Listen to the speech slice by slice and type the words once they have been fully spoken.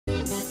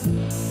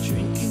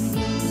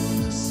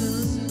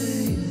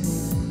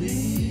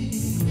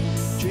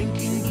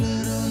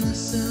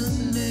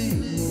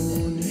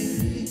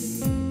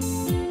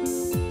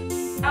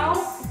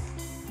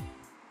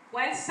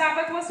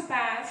Sabbath was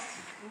passed,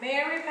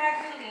 Mary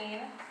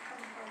Magdalene,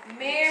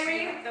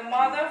 Mary, the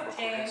mother of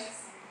James,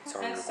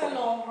 and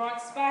Salome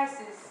brought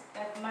spices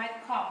that might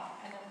come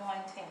and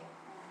anoint him.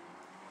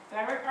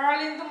 Very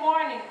early in the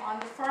morning, on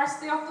the first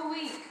day of the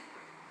week,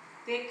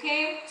 they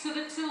came to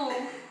the tomb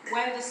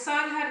when the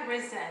sun had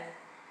risen,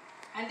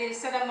 and they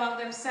said among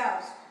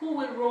themselves, "Who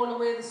will roll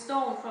away the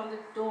stone from the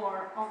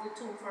door of the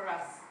tomb for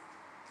us?"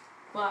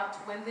 But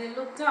when they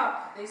looked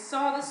up, they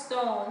saw the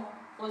stone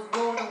was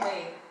rolled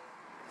away,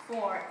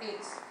 for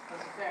it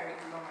was very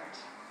large.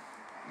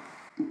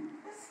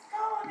 The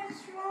stone is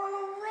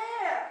rolled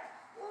away.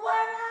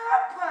 What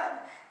happened?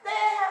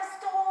 They have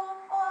stolen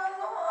our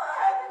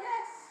Lord.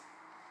 Yes.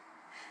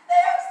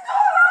 They have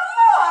stolen our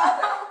Lord.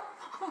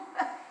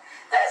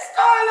 They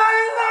stole our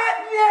Lord,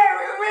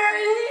 Mary. Where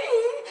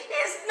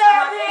is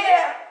not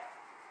here.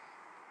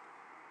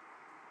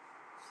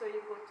 So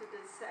you go to the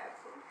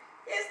disciple.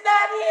 He's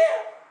not here.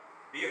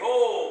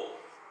 Behold!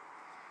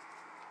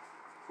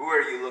 Who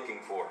are you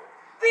looking for?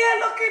 We are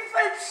looking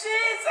for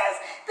Jesus.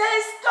 They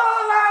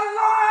stole our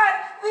Lord.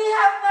 We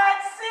have not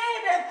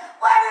seen him.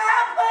 What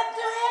happened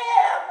to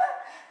him?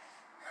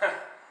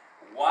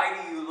 Why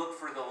do you look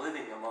for the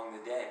living among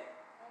the dead?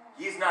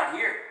 He is not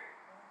here.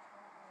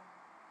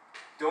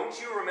 Don't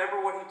you remember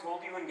what he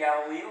told you in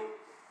Galilee?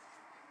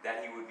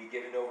 That he would be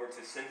given over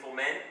to sinful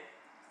men?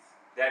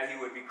 That he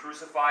would be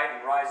crucified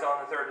and rise on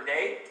the third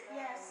day?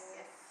 Yes.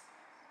 Yes.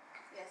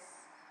 Yes.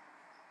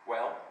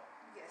 Well,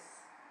 Yes.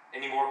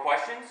 any more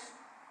questions?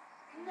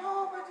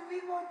 No, but we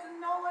want to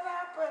know what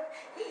happened.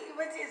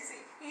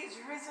 He's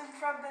risen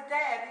from the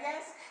dead,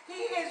 yes?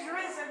 He is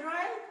risen,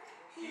 right?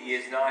 He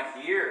is not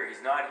here.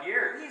 He's not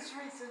here. He's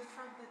risen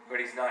from the dead. But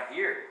he's not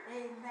here.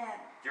 Amen.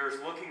 You're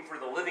looking for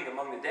the living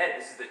among the dead.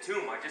 This is the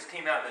tomb. I just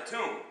came out of the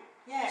tomb.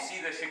 Yes. You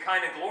see the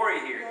Shekinah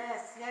glory here.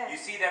 Yes, yes. You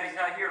see that he's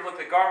not here. Look,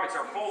 the garments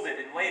are folded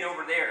and laid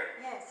over there.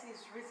 Yes,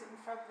 he's risen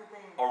from the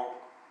dead.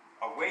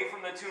 Away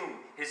from the tomb.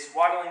 His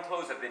swaddling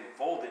clothes have been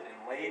folded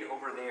and laid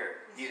over there.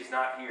 He is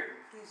not here.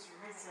 He's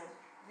risen.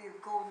 We'll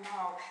go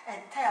now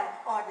and tell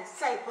our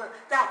disciple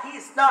that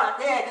he's not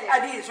dead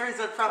and he's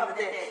risen from the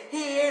dead.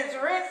 He is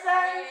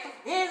risen.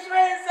 He's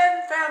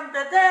risen from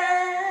the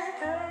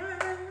dead.